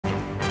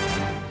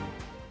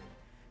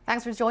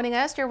Thanks for joining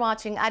us. You're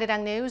watching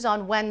Arirang News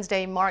on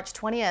Wednesday, March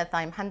 20th.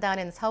 I'm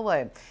Han-in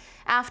Seoul.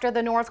 After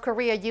the North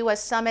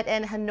Korea-U.S. summit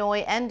in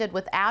Hanoi ended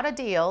without a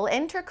deal,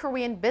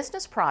 inter-Korean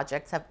business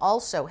projects have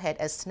also hit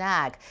a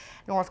snag.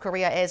 North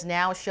Korea is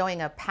now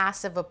showing a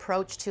passive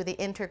approach to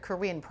the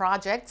inter-Korean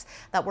projects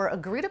that were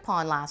agreed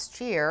upon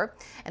last year.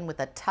 And with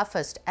the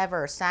toughest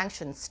ever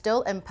sanctions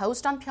still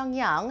imposed on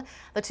Pyongyang,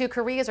 the two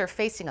Koreas are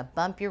facing a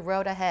bumpy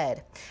road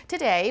ahead.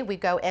 Today, we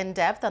go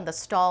in-depth on the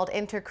stalled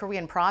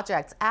inter-Korean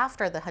projects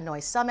after the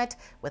Hanoi Summit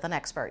with an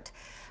expert.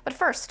 But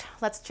first,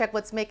 let's check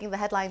what's making the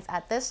headlines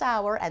at this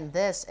hour, and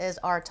this is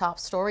our top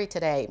story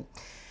today.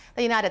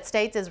 The United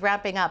States is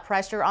ramping up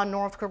pressure on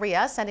North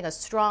Korea, sending a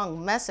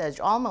strong message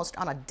almost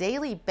on a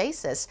daily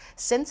basis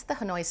since the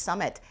Hanoi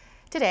Summit.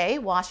 Today,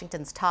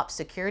 Washington's top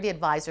security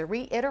advisor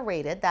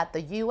reiterated that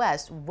the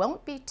U.S.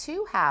 won't be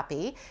too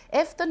happy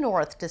if the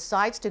North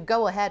decides to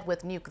go ahead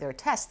with nuclear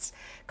tests,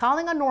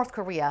 calling on North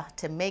Korea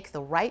to make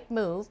the right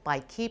move by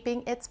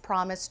keeping its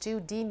promise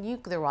to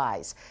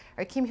denuclearize.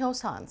 Our Kim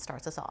Hyo-sun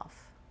starts us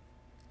off.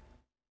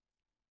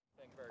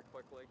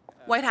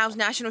 White House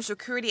National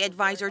Security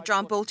Advisor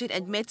John Bolton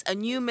admits a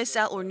new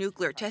missile or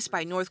nuclear test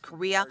by North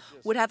Korea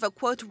would have a,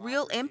 quote,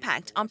 real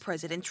impact on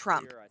President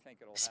Trump.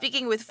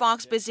 Speaking with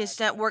Fox Business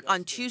Network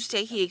on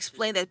Tuesday, he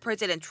explained that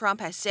President Trump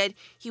has said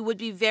he would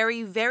be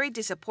very, very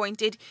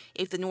disappointed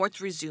if the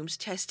North resumes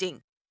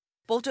testing.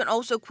 Bolton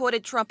also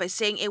quoted Trump as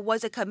saying it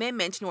was a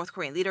commitment North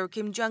Korean leader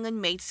Kim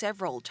Jong-un made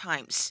several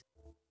times.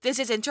 This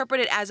is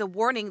interpreted as a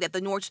warning that the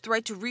North's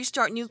threat to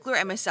restart nuclear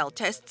and missile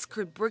tests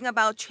could bring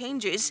about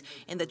changes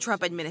in the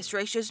Trump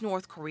administration's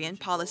North Korean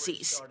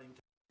policies.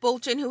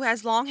 Bolton, who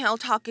has long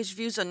held hawkish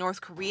views on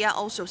North Korea,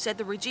 also said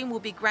the regime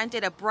will be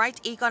granted a bright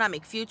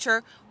economic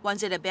future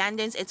once it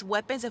abandons its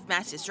weapons of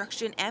mass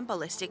destruction and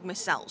ballistic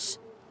missiles.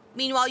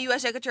 Meanwhile,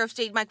 U.S. Secretary of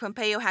State Mike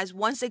Pompeo has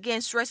once again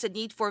stressed the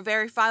need for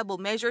verifiable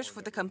measures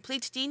for the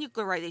complete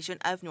denuclearization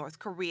of North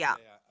Korea.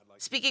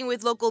 Speaking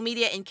with local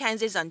media in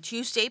Kansas on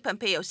Tuesday,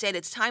 Pompeo said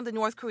it's time the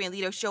North Korean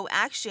leader show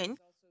action,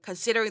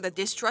 considering the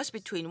distrust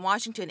between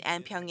Washington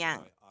and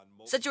Pyongyang.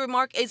 Such a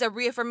remark is a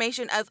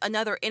reaffirmation of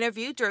another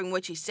interview during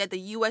which he said the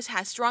U.S.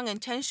 has strong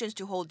intentions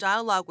to hold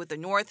dialogue with the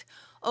North,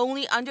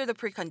 only under the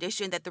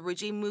precondition that the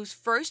regime moves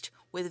first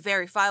with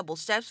verifiable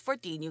steps for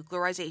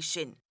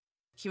denuclearization.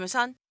 Kim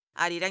Hyo-sun,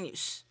 Arirang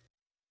News.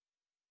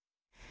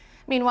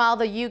 Meanwhile,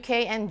 the UK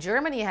and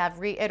Germany have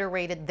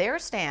reiterated their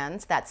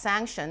stance that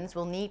sanctions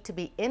will need to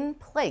be in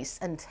place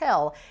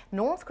until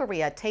North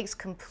Korea takes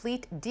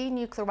complete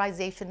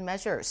denuclearization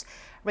measures.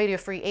 Radio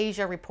Free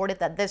Asia reported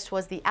that this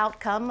was the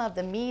outcome of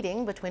the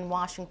meeting between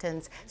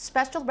Washington's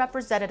Special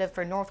Representative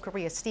for North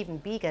Korea, Stephen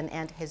Biegun,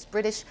 and his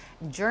British,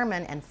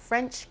 German, and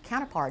French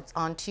counterparts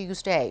on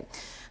Tuesday.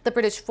 The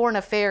British Foreign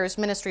Affairs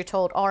Ministry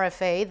told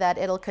RFA that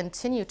it'll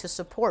continue to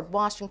support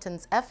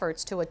Washington's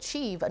efforts to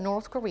achieve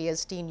North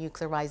Korea's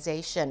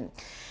denuclearization.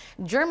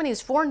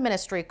 Germany's foreign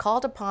ministry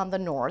called upon the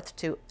North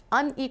to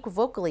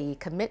unequivocally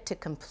commit to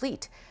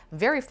complete,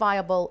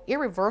 verifiable,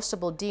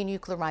 irreversible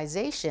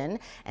denuclearization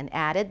and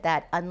added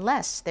that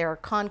unless there are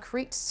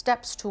concrete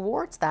steps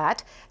towards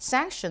that,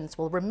 sanctions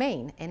will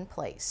remain in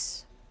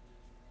place.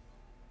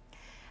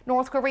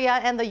 North Korea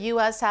and the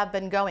U.S. have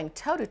been going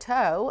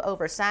toe-to-toe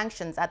over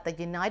sanctions at the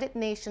United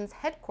Nations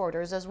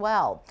headquarters as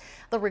well.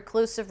 The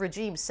reclusive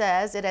regime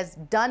says it has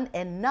done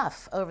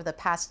enough over the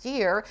past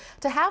year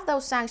to have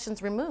those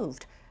sanctions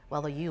removed,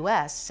 while the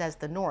U.S. says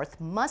the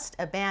North must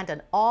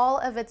abandon all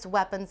of its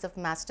weapons of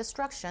mass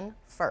destruction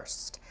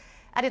first.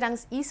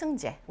 Arirang's Lee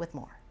Seung-jae with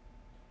more.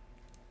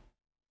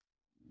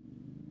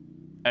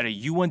 At a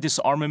UN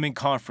disarmament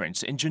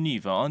conference in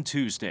Geneva on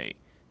Tuesday,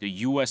 the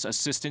U.S.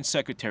 Assistant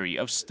Secretary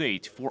of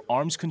State for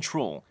Arms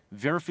Control,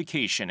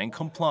 Verification and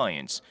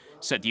Compliance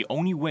said the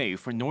only way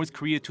for North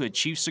Korea to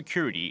achieve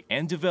security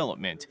and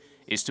development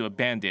is to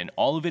abandon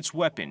all of its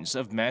weapons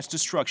of mass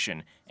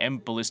destruction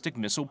and ballistic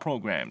missile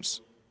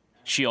programs.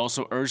 She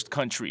also urged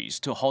countries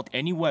to halt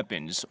any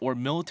weapons or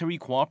military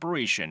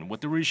cooperation with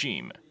the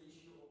regime.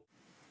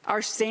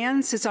 Our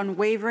stance is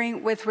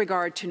unwavering with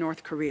regard to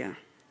North Korea.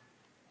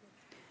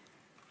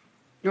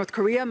 North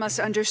Korea must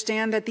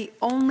understand that the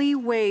only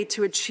way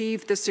to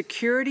achieve the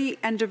security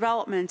and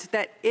development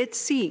that it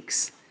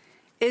seeks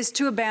is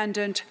to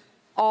abandon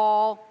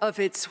all of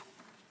its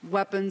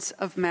weapons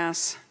of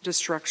mass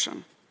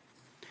destruction,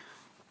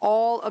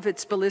 all of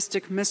its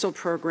ballistic missile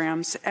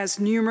programs,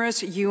 as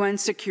numerous UN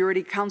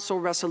Security Council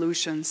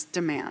resolutions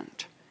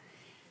demand,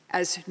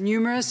 as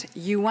numerous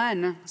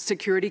UN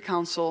Security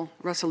Council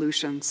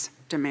resolutions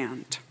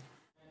demand.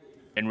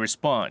 In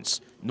response,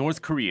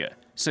 North Korea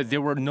said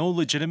there were no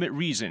legitimate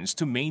reasons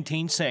to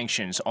maintain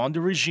sanctions on the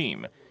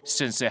regime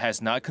since it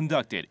has not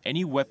conducted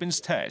any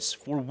weapons tests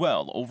for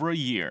well over a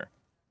year.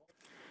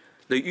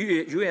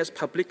 The U.S.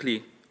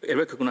 publicly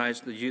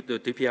recognized the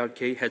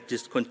DPRK has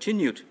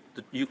discontinued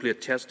the nuclear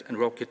test and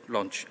rocket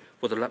launch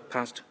for the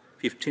past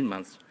 15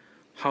 months.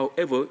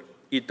 However,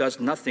 it does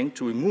nothing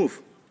to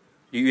remove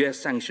the U.S.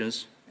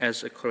 sanctions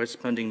as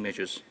corresponding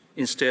measures.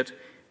 Instead,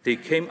 they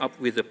came up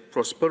with a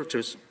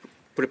preposterous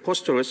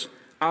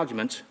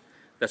argument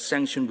that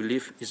sanction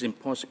relief is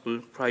impossible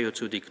prior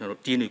to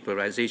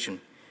denuclearization.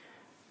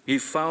 We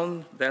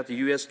found that the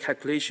U.S.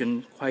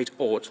 calculation quite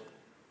odd,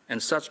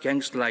 and such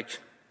gangster-like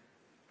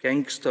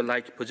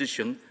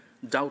position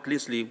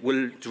doubtlessly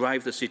will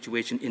drive the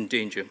situation in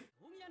danger.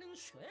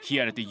 He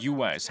added the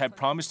U.S. had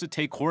promised to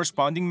take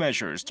corresponding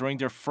measures during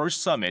their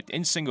first summit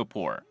in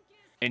Singapore.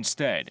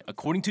 Instead,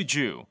 according to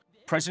Ju,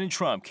 President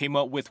Trump came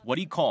up with what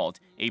he called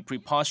a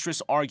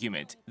preposterous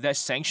argument that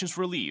sanctions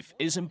relief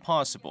is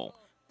impossible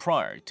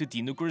prior to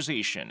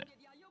denuclearization.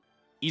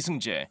 Lee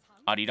Seung-jae,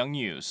 Arirang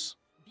News.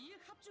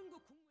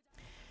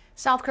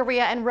 South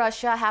Korea and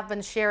Russia have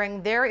been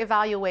sharing their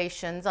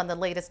evaluations on the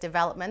latest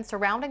developments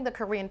surrounding the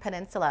Korean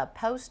Peninsula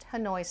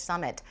post-Hanoi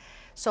Summit.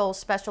 Seoul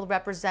Special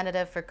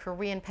Representative for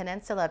Korean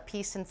Peninsula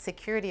Peace and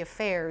Security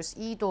Affairs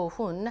Lee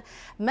Do-hun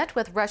met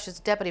with Russia's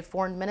Deputy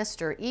Foreign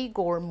Minister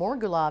Igor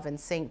Morgulov in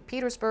St.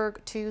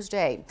 Petersburg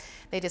Tuesday.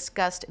 They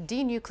discussed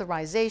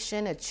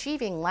denuclearization,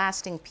 achieving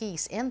lasting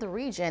peace in the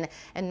region,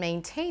 and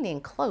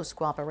maintaining close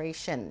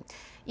cooperation.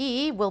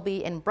 Lee will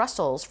be in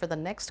Brussels for the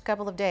next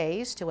couple of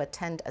days to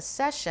attend a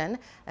session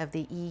of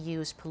the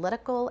EU's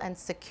Political and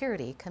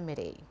Security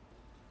Committee.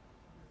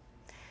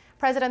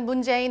 President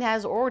Moon Jae-in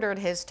has ordered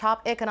his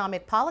top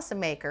economic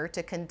policymaker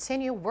to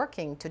continue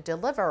working to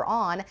deliver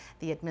on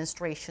the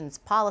administration's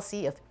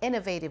policy of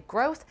innovative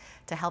growth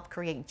to help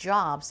create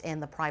jobs in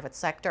the private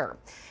sector.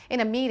 In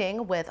a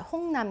meeting with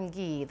Hong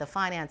Nam-gi, the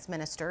finance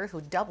minister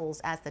who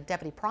doubles as the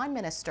deputy prime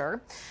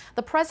minister,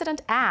 the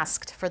president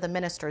asked for the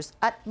minister's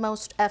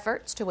utmost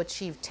efforts to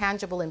achieve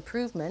tangible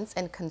improvements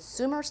in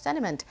consumer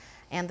sentiment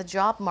and the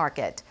job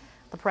market.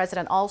 The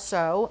president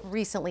also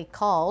recently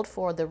called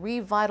for the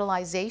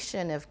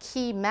revitalization of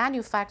key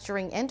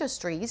manufacturing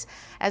industries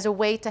as a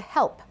way to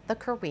help the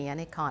Korean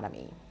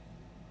economy.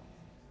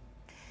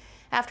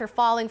 After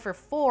falling for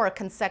 4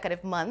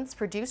 consecutive months,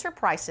 producer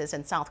prices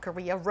in South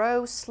Korea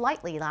rose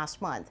slightly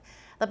last month.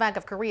 The Bank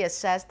of Korea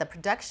says the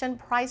Production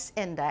Price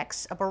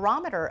Index, a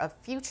barometer of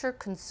future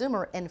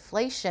consumer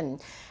inflation,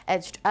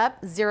 edged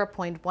up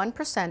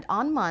 0.1%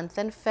 on month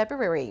in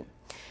February.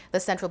 The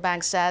central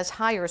bank says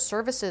higher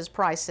services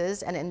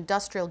prices and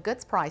industrial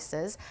goods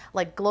prices,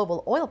 like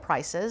global oil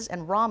prices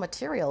and raw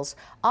materials,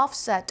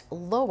 offset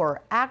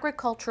lower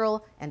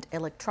agricultural and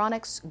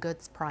electronics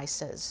goods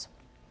prices.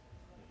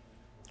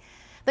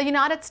 The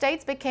United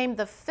States became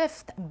the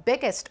 5th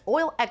biggest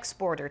oil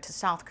exporter to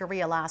South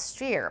Korea last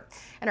year.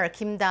 And our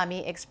Kim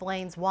Da-mi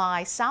explains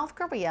why South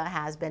Korea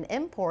has been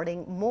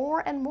importing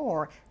more and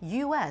more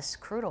U.S.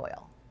 crude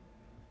oil.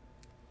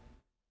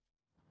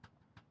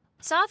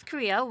 South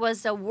Korea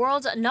was the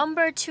world's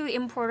 #2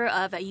 importer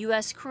of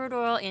U.S. crude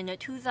oil in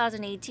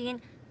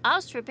 2018,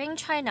 outstripping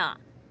China.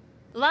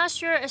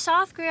 Last year,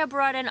 South Korea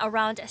brought in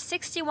around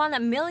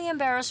 61 million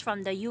barrels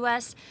from the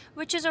U.S.,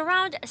 which is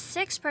around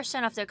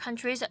 6% of the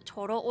country's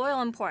total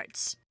oil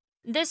imports.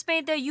 This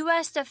made the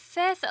U.S. the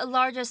 5th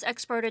largest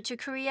exporter to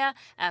Korea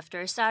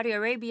after Saudi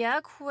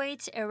Arabia,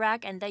 Kuwait,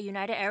 Iraq, and the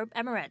United Arab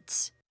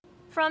Emirates.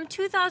 From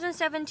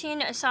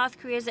 2017, South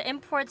Korea's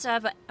imports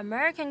of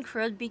American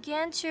crude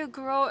began to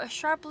grow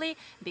sharply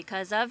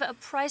because of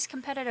price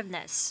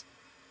competitiveness.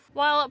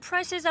 While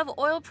prices of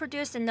oil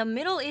produced in the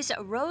Middle East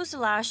rose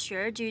last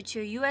year due to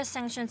U.S.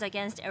 sanctions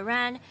against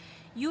Iran,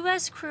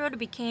 U.S. crude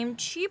became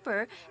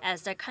cheaper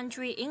as the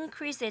country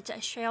increased its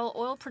shale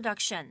oil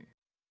production.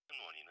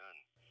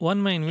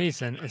 One main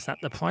reason is that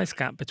the price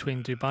gap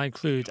between Dubai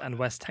crude and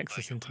West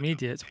Texas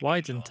Intermediate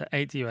widened to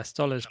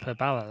 $8 per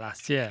barrel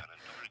last year,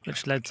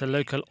 which led to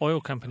local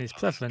oil companies'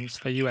 preference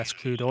for U.S.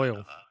 crude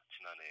oil.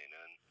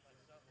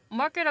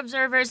 Market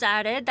observers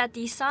added that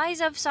the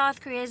size of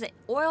South Korea's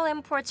oil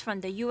imports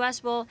from the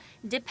U.S. will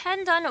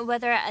depend on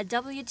whether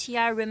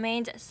WTI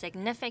remained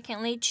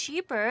significantly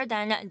cheaper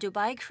than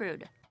Dubai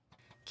crude.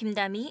 Kim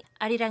Da-mi,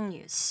 Arirang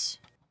News.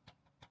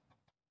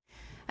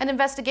 An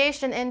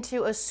investigation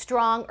into a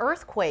strong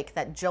earthquake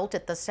that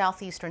jolted the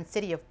southeastern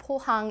city of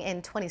Pohang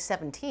in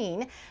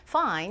 2017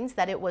 finds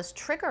that it was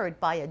triggered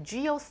by a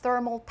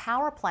geothermal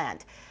power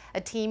plant. A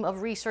team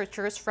of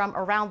researchers from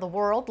around the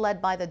world, led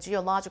by the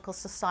Geological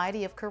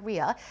Society of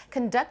Korea,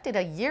 conducted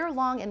a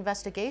year-long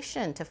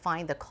investigation to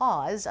find the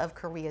cause of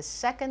Korea's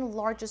second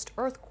largest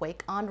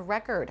earthquake on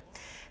record.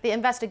 The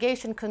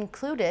investigation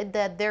concluded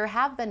that there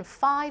have been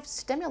 5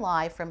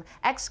 stimuli from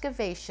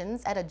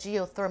excavations at a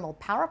geothermal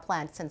power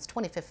plant since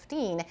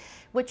 2015,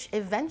 which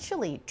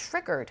eventually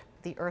triggered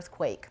the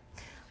earthquake.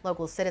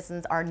 Local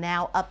citizens are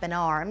now up in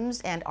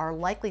arms and are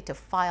likely to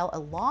file a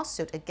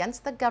lawsuit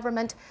against the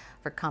government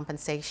for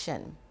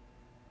compensation.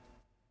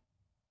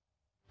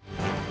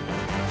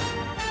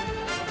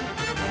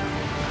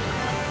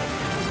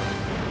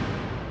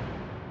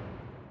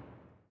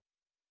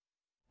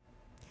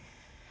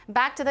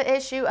 Back to the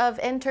issue of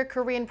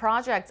inter-Korean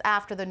projects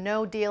after the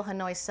no-deal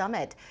Hanoi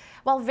Summit.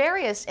 While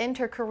various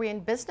inter-Korean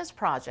business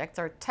projects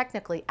are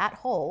technically at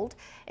hold,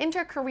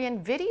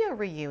 inter-Korean video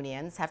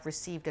reunions have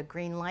received a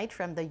green light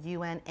from the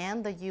UN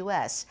and the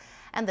U.S.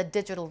 And the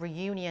digital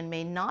reunion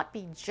may not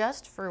be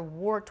just for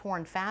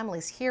war-torn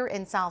families here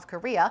in South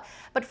Korea,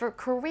 but for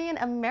Korean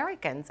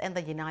Americans in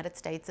the United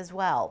States as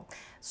well.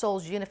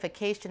 Seoul's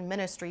Unification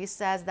Ministry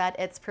says that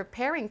it's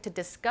preparing to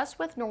discuss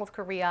with North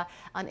Korea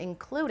on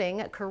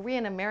including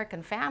Korean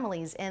American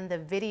families in the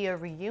video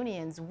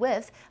reunions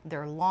with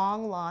their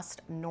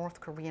long-lost North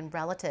Korean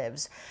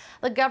relatives.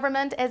 The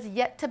government is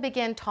yet to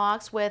begin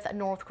talks with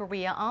North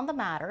Korea on the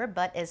matter,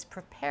 but is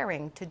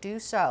preparing to do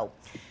so.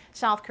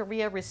 South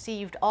Korea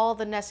received all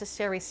the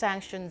necessary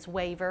sanctions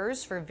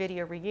waivers for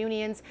video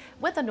reunions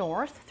with the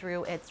North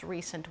through its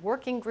recent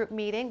working group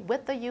meeting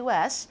with the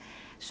U.S.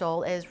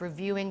 Seoul is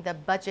reviewing the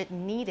budget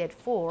needed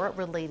for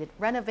related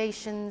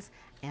renovations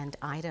and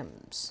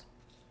items.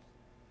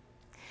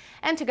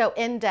 And to go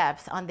in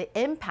depth on the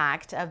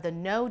impact of the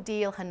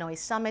no-deal Hanoi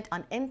Summit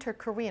on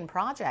inter-Korean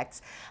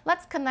projects,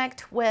 let's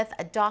connect with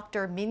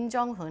Dr. Min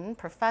Jung-hoon,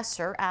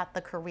 professor at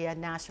the Korea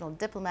National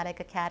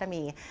Diplomatic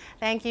Academy.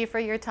 Thank you for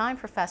your time,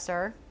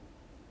 Professor.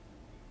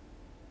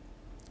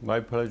 My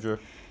pleasure.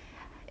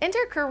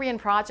 Inter-Korean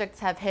projects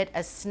have hit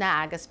a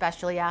snag,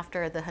 especially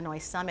after the Hanoi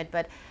Summit,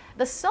 but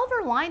the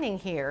silver lining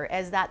here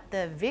is that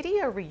the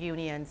video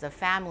reunions of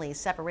families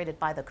separated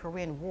by the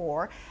Korean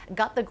War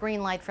got the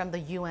green light from the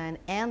UN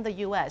and the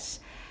US.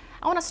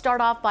 I want to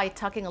start off by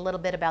talking a little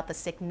bit about the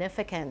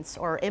significance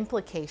or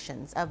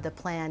implications of the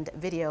planned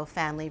video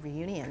family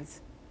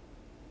reunions.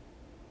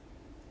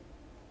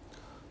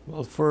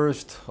 Well,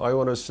 first, I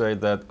want to say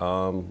that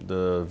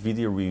the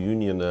video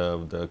reunion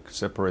of the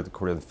separated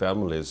Korean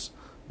families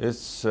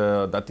is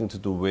nothing to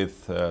do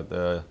with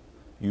the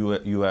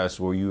U.S.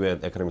 or UN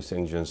economic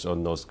sanctions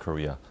on North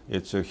Korea.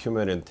 It's a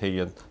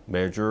humanitarian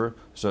measure,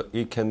 so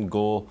it can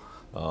go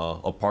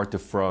apart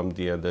from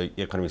the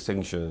economic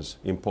sanctions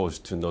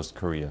imposed to North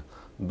Korea.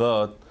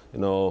 But,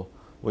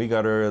 we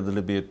got a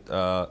little bit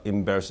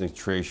embarrassing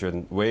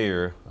situation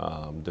where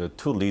the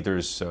two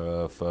leaders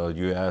of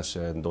U.S.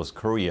 and North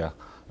Korea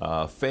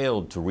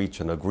failed to reach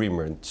an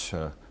agreement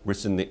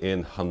recently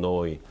in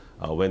Hanoi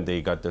when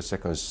they got the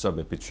second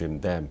summit between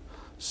them.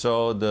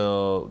 So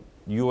the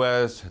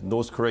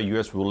North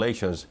Korea-U.S.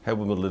 relations have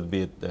been a little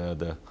bit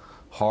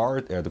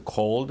hard and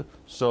cold.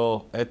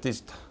 So at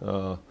this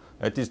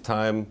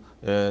time,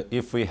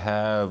 if we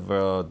have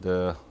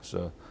the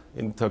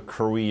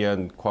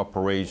inter-Korean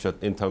cooperation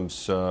in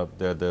terms of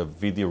the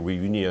video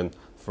reunion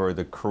for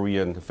the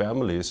Korean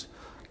families,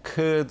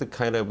 could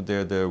kind of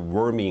the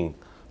warming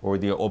or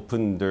the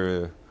open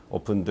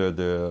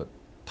the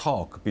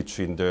talk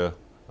between the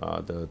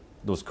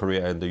North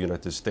Korea and the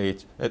United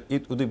States.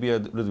 It would be a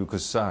little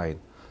good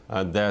sign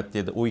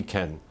that we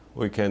can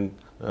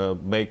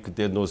make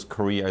the North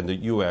Korea and the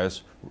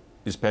U.S.,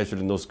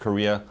 especially North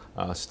Korea,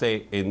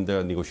 stay in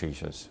the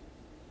negotiations.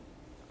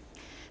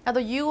 Now,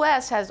 the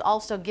U.S. has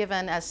also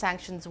given a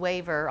sanctions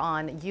waiver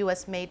on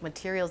U.S.-made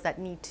materials that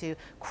need to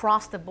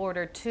cross the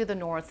border to the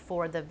north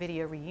for the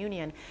video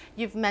reunion.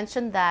 You've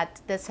mentioned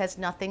that this has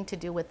nothing to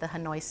do with the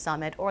Hanoi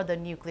Summit or the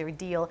nuclear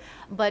deal,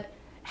 but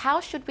how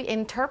should we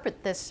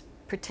interpret this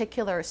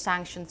particular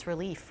sanctions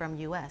relief from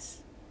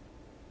U.S.?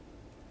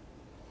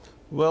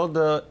 Well,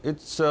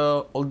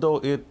 although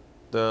it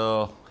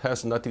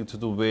has nothing to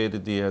do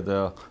with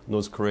the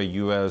North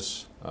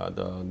Korea-U.S.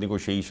 The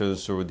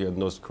negotiations or the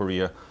North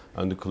Korea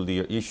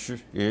nuclear issue,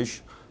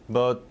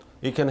 but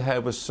it can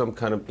have some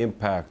kind of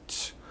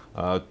impact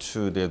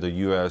to the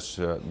U.S.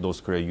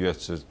 North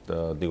Korea-U.S.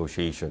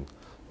 Negotiation,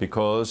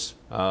 because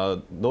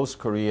North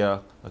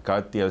Korea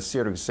got the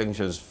serious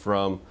sanctions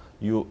from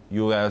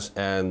U.S.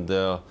 and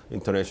the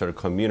international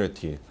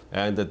community,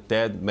 and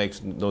that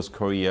makes North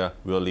Korea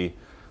really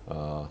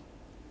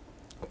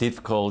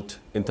difficult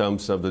in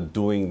terms of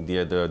doing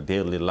the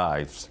daily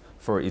lives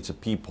for its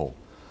people.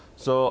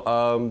 So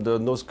the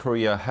North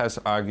Korea has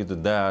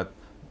argued that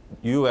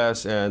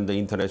U.S. and the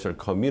international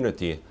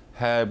community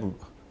have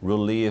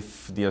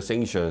relieved the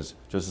sanctions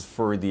just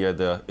for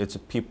its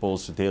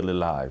people's daily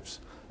lives,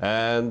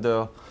 and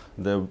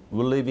the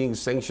relieving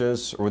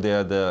sanctions or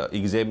the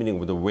examining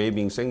with the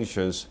waiving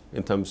sanctions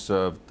in terms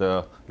of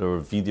the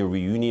video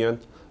reunion,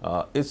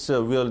 it's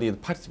really a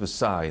positive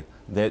sign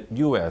that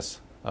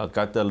U.S.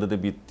 got a little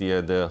bit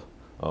the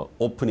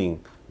opening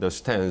the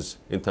stance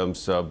in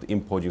terms of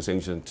imposing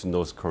sanctions to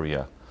North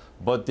Korea.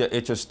 But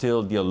it's just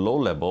still the low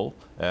level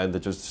and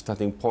just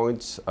starting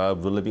points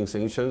of relieving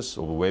sanctions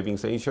or waiving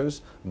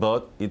sanctions,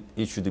 but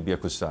it should be a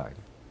good sign.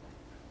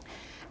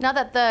 Now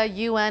that the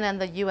UN and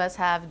the US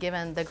have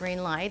given the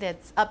green light,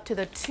 it's up to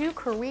the two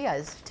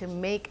Koreas to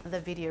make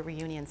the video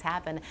reunions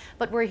happen.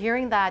 But we're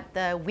hearing that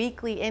the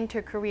weekly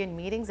inter-Korean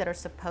meetings that are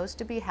supposed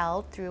to be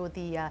held through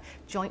the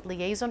Joint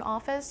Liaison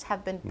Office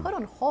have been put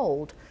on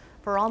hold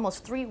for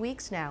almost 3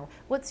 weeks now.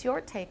 What's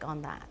your take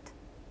on that?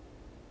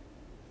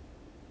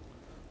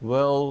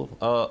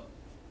 Well,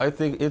 I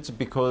think it's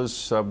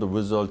because of the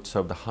results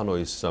of the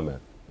Hanoi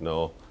Summit.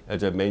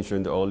 As I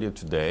mentioned earlier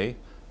today,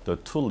 the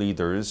two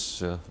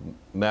leaders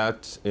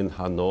met in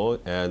Hanoi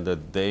and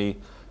they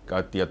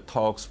got their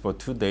talks for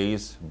 2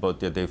 days,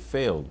 but they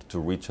failed to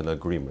reach an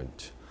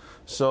agreement.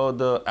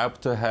 So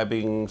after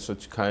having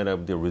such kind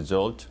of the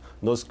result,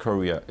 North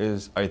Korea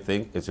I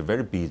think, is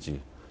very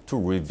busy to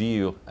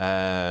review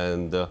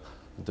and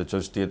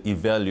just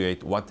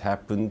evaluate what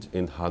happened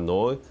in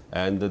Hanoi,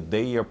 and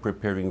they are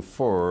preparing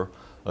for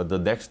the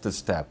next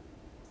step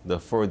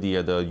for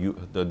the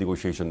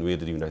negotiation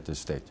with the United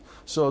States.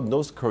 So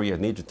North Korea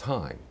needs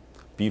time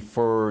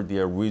before they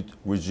are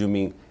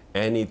resuming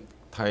any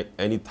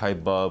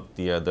type of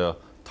the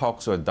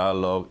talks or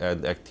dialogue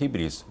and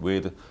activities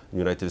with the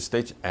United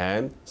States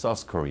and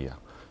South Korea.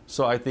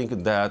 So I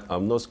think that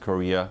North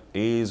Korea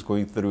is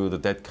going through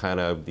that kind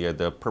of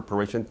the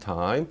preparation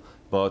time,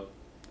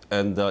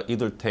 and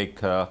it'll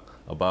take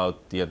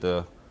about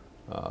 3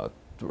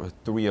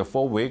 or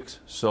 4 weeks.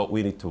 So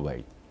we need to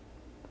wait.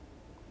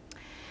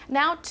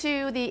 Now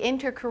to the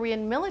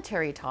inter-Korean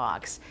military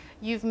talks.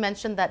 You've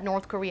mentioned that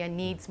North Korea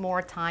needs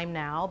more time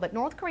now, but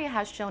North Korea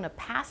has shown a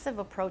passive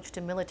approach to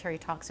military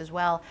talks as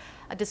well,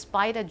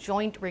 despite a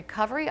joint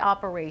recovery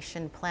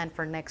operation planned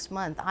for next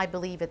month. I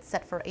believe it's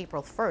set for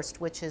April 1st,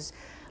 which is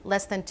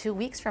less than 2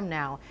 weeks from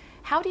now.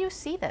 How do you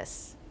see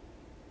this?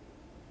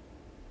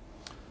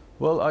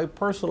 Well, I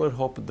personally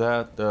hope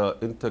that the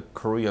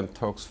inter-Korean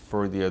talks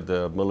for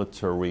the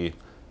military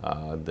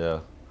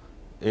the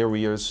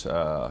areas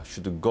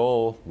should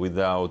go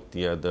without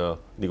the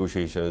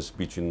negotiations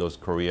between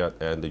North Korea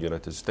and the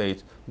United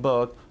States.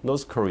 But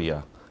North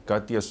Korea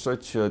got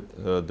such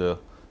the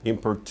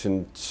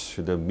important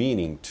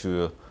meaning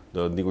to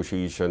the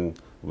negotiation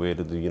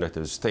with the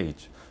United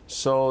States.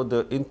 So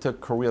the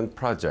inter-Korean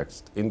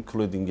projects,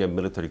 including the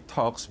military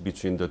talks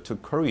between the two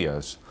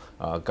Koreas,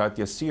 got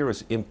a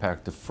serious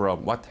impact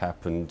from what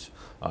happened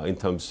in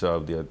terms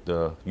of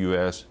the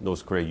U.S.,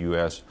 North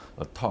Korea-U.S.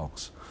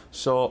 Talks.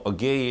 So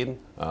again,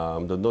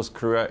 the North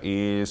Korea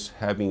is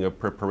having a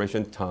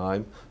preparation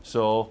time.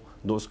 So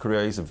North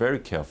Korea is very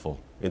careful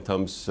in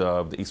terms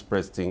of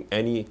expressing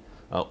any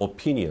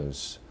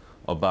opinions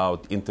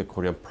about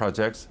inter-Korean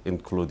projects,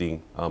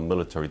 including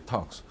military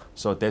talks.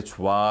 So that's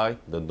why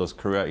the North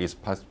Korea is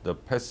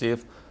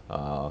passive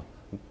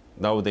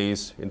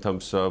nowadays in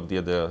terms of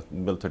the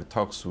military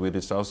talks with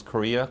South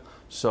Korea.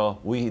 So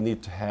we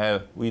need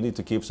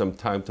to give some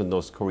time to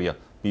North Korea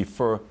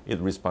before it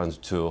responds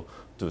to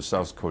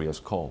South Korea's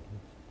call.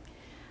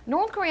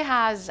 North Korea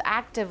has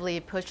actively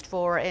pushed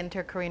for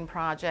inter-Korean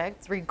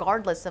projects,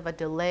 regardless of a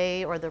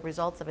delay or the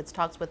results of its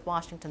talks with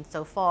Washington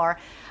so far.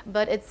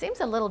 But it seems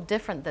a little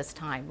different this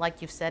time.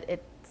 Like you've said,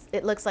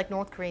 it looks like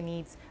North Korea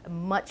needs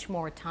much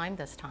more time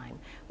this time.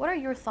 What are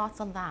your thoughts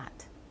on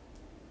that?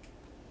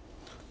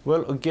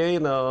 Well,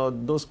 again,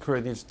 North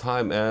Korea needs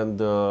time, and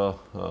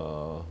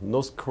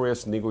North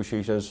Korea's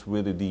negotiations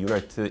with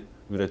the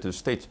United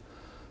States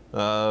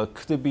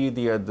could be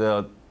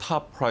the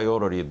top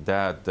priority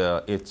that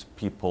its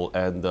people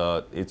and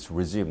its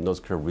regime,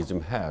 North Korean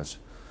regime, has.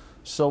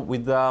 So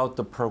without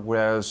the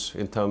progress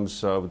in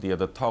terms of the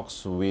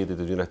talks with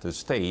the United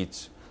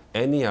States,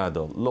 any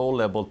other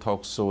low-level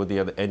talks or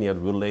any other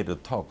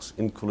related talks,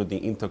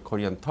 including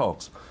inter-Korean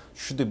talks,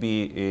 should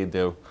be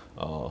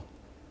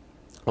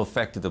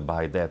affected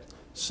by that.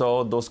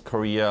 So North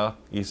Korea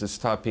is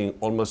stopping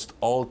almost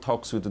all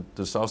talks with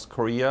the South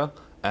Korea,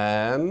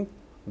 and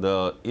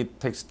it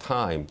takes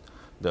time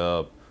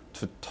to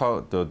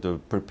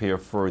prepare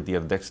for the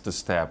next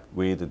step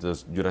with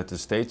the United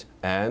States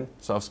and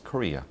South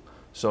Korea.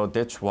 So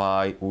that's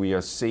why we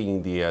are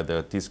seeing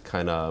this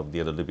kind of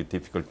a little bit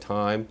difficult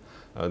time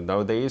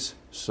nowadays.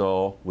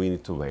 So we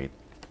need to wait.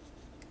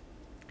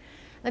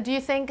 Now, do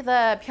you think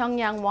the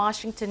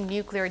Pyongyang-Washington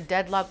nuclear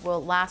deadlock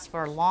will last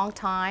for a long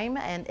time?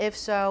 And if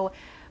so,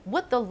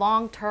 would the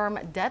long-term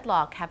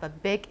deadlock have a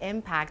big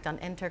impact on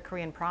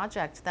inter-Korean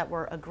projects that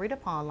were agreed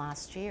upon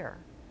last year?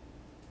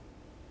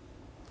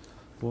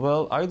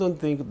 Well, I don't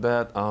think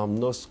that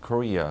North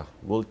Korea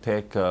will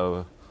take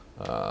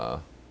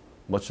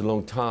much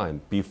long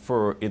time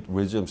before it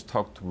resumes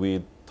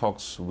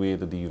talks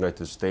with the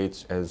United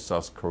States and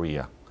South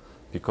Korea,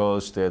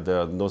 because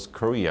the North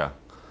Korea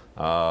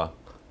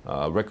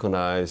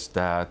recognize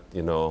that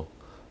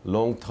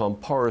long-term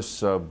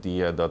parts of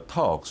the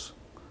talks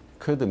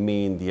could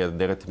mean the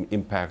negative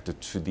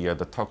impact to the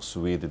talks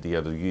with the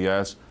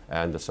U.S.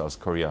 and South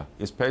Korea,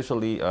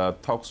 especially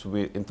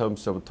in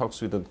terms of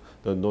talks with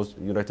the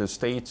United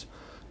States.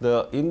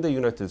 In the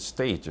United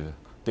States,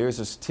 there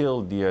is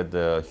still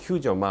the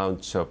huge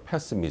amount of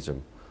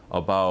pessimism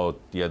about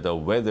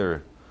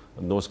whether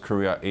North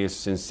Korea is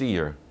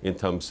sincere in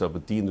terms of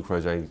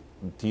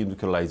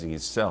denuclearizing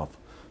itself.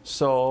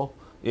 So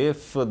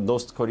if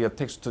North Korea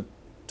takes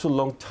too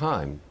long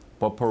time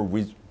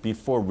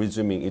before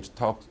resuming its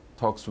talks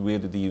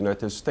with the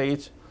United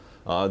States,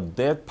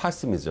 that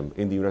pessimism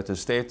in the United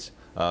States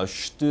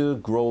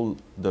should grow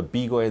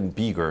bigger and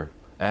bigger.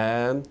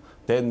 And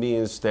that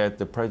means that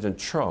the President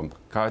Trump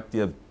got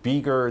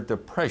bigger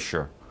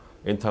pressure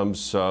in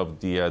terms of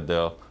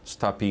the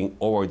stopping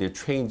or the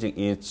changing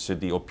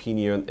the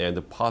opinion and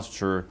the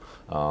posture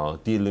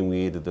dealing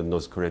with the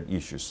North Korean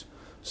issues.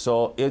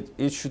 So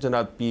it should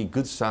not be a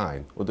good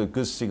sign or the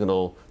good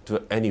signal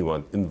to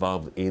anyone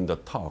involved in the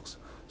talks.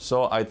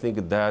 So I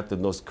think that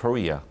North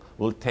Korea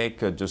will take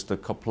just a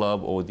couple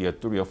of or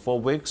 3 or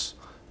 4 weeks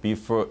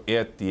before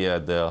it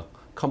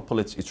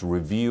completes its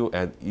review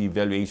and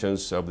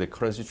evaluations of the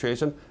current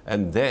situation,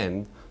 and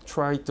then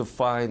try to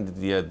find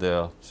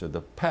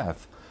the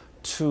path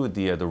to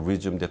the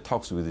resume the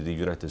talks with the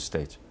United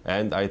States.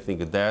 And I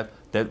think that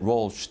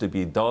role should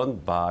be done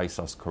by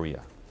South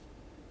Korea.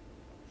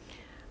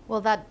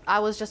 Well, I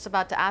was just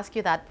about to ask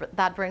you that.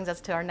 That brings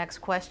us to our next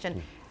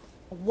question.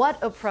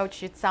 What approach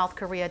should South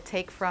Korea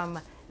take from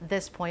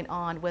this point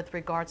on with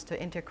regards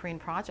to inter-Korean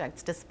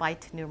projects,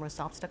 despite numerous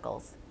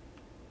obstacles?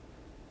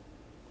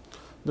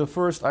 The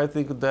first, I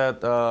think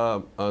that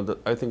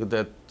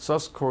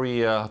South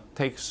Korea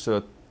takes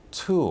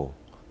two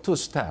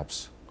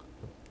steps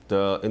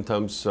in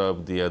terms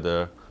of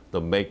the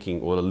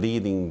making or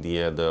leading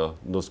the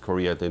North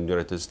Korea and the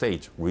United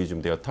States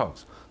resume their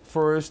talks.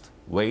 First,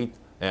 wait,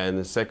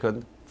 and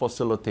second,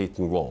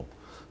 facilitating role.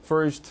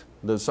 First,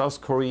 the South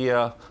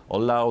Korea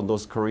allow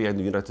North Korea and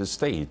the United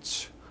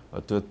States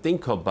to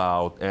think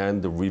about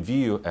and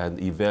review and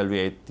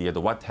evaluate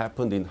what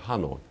happened in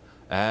Hanoi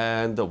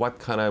and what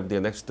kind of the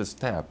next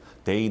step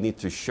they need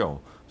to show.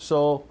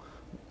 So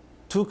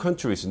two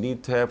countries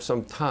need to have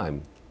some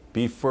time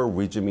before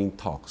resuming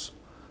talks.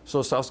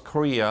 So South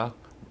Korea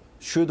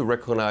should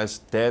recognize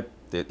that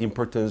the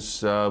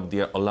importance of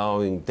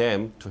allowing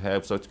them to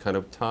have such kind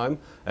of time.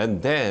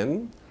 And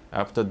then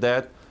after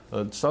that,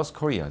 South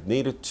Korea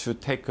needed to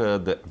take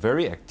the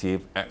very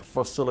active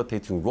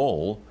facilitating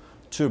role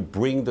to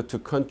bring the two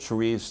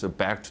countries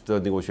back to the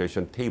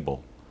negotiation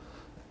table.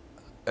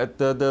 At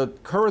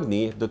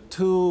currently, the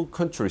two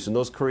countries,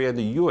 North Korea and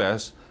the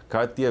U.S.,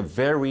 got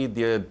very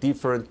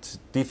different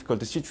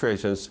difficult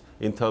situations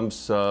in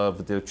terms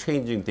of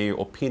changing their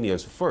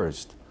opinions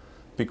first,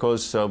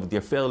 because of the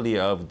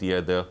failure of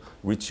the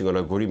reaching an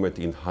agreement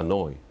in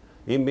Hanoi.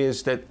 It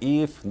means that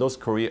if North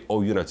Korea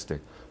or United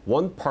States,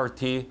 one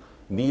party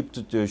need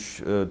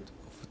to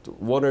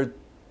want to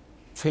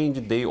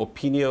change their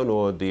opinion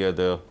or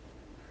the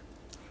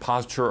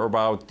posture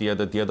about the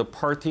other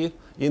party,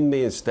 it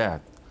means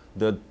that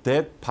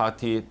that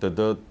party,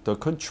 the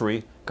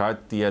country,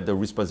 got the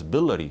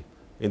responsibility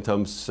in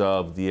terms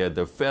of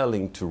the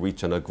failing to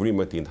reach an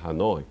agreement in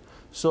Hanoi.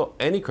 So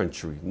any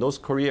country,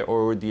 North Korea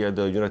or the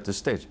United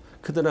States,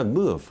 could not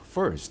move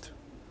first.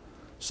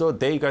 So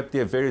they got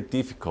the very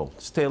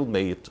difficult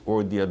stalemate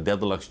or the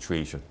deadlock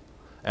situation.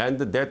 And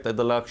that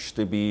deadlock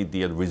should be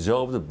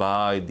resolved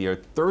by their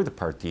third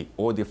party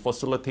or the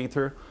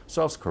facilitator,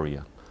 South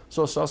Korea.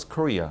 So South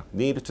Korea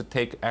needs to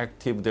take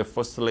active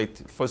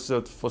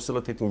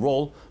facilitating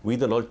role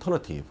with an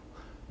alternative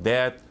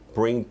that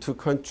bring two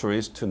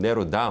countries to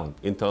narrow down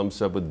in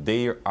terms of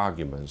their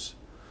arguments.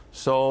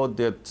 So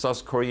that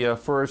South Korea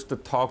first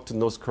talk to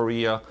North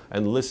Korea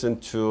and listen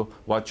to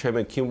what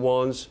Chairman Kim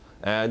wants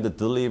and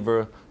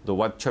deliver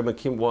what Chairman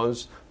Kim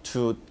wants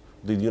to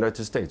the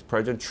United States,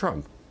 President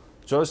Trump.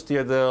 Just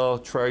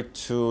try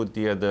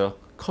to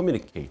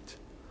communicate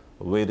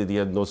with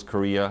North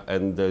Korea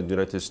and the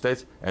United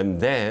States, and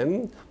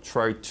then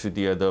try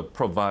to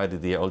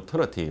provide the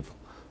alternative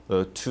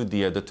to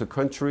the two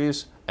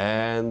countries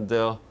and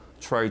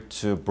try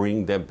to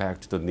bring them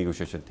back to the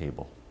negotiation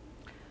table.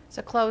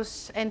 So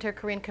close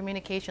inter-Korean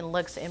communication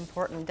looks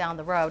important down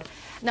the road.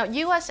 Now,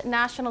 U.S.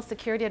 National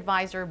Security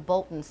Advisor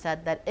Bolton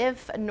said that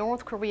if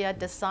North Korea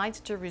decides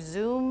to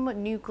resume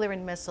nuclear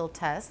and missile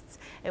tests,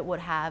 it would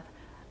have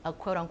a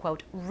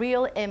quote-unquote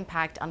real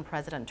impact on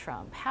President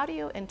Trump. How do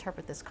you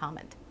interpret this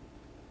comment?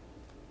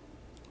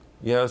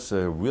 Yes,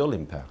 a real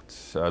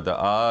impact.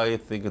 I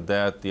think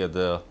that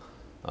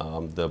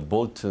the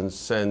Bolton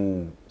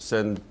sent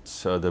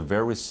the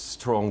very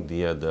strong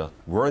the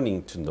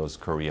warning to North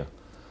Korea.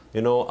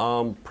 You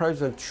know,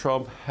 President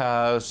Trump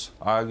has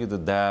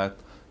argued that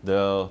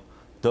the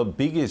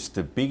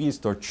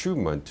biggest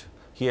achievement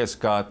he has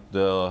got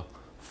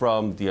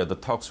from the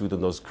talks with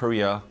North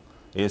Korea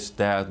is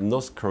that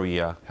North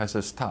Korea has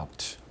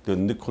stopped the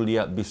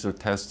nuclear missile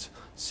tests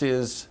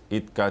since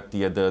it got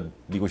the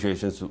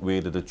negotiations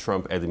with the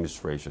Trump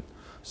administration.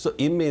 So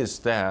it means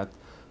that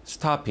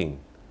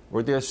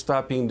they're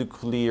stopping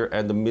nuclear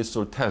and the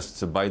missile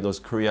tests by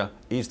North Korea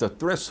is the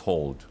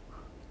threshold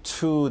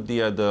to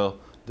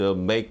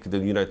make the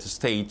United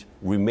States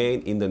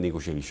remain in the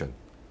negotiation.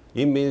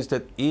 It means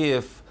that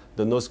if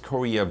the North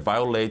Korea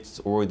violates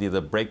or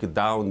break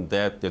down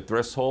the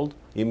threshold,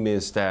 it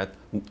means that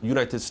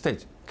United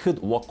States could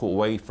walk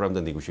away from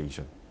the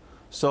negotiation.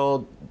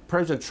 So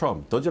President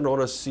Trump doesn't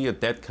want to see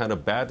that kind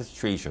of bad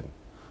situation.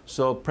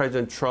 So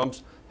President Trump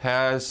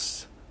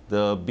has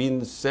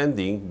been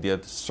sending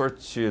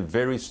such a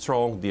very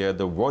strong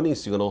the warning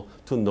signal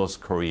to North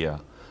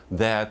Korea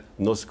that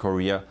North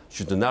Korea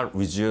should not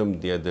resume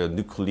the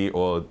nuclear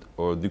or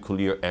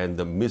nuclear and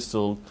the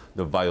missile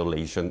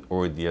violation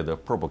or the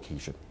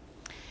provocation.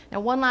 Now,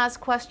 one last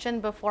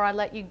question before I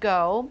let you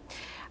go.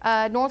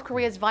 North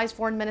Korea's Vice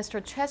Foreign Minister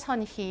Choi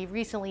Sun-hee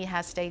recently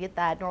has stated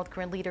that North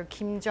Korean leader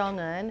Kim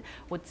Jong-un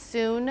would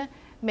soon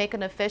make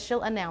an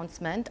official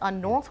announcement on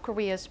North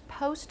Korea's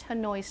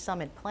post-Hanoi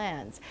Summit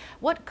plans.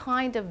 What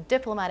kind of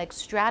diplomatic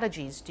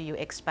strategies do you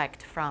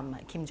expect from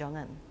Kim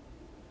Jong-un?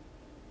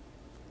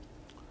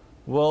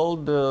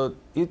 Well,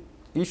 it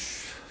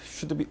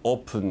should be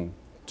open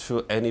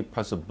to any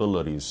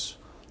possibilities,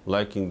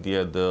 like in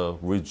the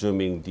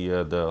resuming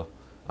the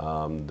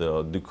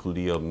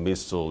nuclear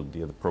missile,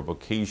 the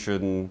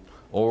provocation,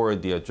 or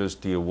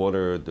just the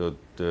water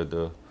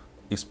the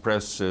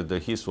express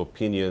his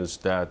opinions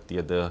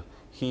that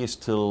he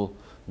still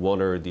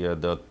wanted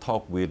the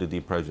talk with the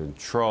President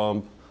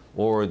Trump,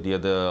 or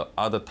the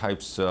other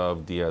types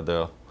of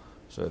the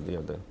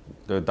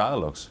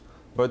dialogues.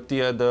 But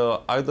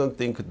I don't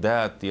think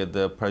that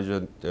the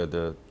President,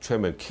 the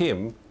Chairman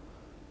Kim,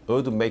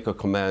 would make a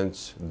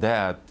comment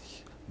that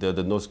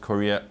the North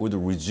Korea would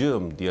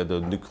resume the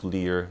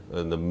nuclear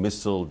the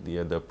missile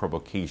the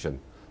provocation,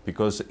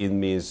 because it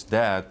means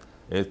that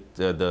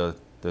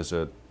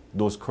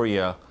North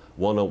Korea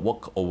want to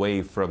walk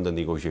away from the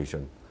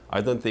negotiation.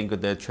 I don't think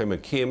that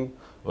Chairman Kim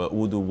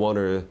would want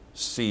to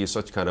see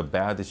such kind of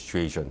bad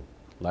situation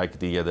like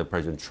the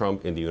President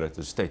Trump in the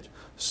United States.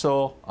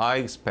 So I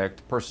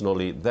expect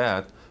personally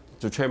that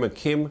the Chairman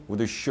Kim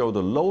would show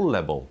the low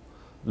level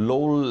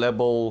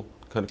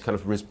kind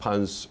of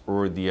response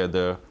or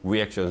the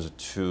reactions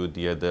to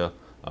the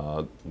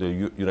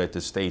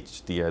United States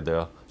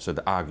the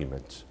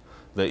argument.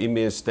 It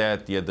means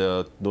that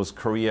the North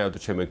Korea, the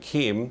Chairman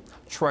Kim,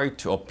 tried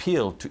to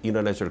appeal to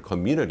international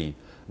community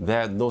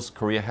that North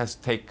Korea has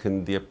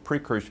taken the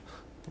precaution,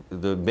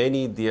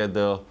 many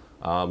nuclear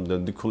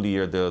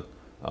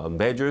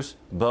measures,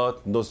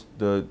 but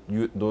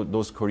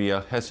North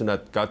Korea has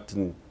not got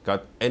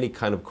any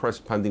kind of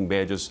corresponding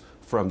measures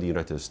from the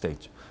United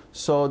States.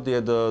 So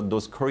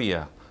North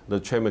Korea, the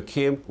Chairman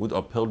Kim would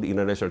appeal to the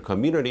international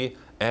community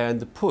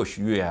and push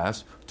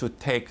U.S. to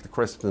take the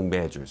corresponding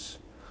measures.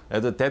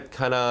 And that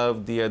kind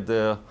of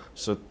the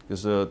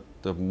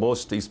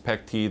most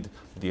expected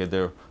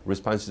the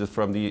responses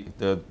from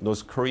the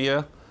North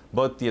Korea,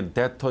 but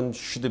that tone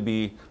should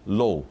be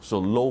low, so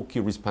low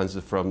key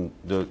responses from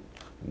the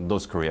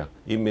North Korea.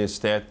 It means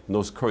that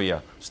North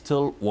Korea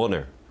still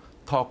wanna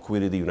talk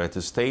with the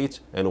United States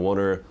and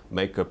wanna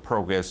make a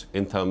progress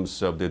in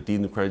terms of the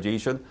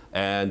denuclearization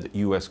and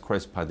U.S.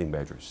 corresponding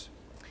measures.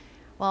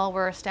 Well,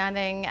 we're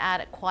standing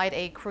at quite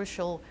a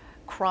crucial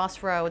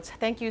crossroads.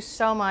 Thank you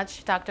so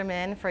much, Dr.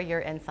 Min, for your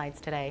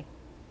insights today.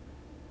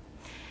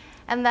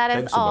 And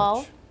that is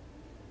all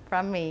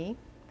from me.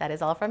 That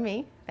is all from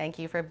me. Thank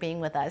you for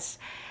being with us.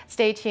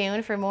 Stay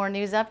tuned for more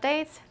news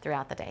updates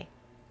throughout the day.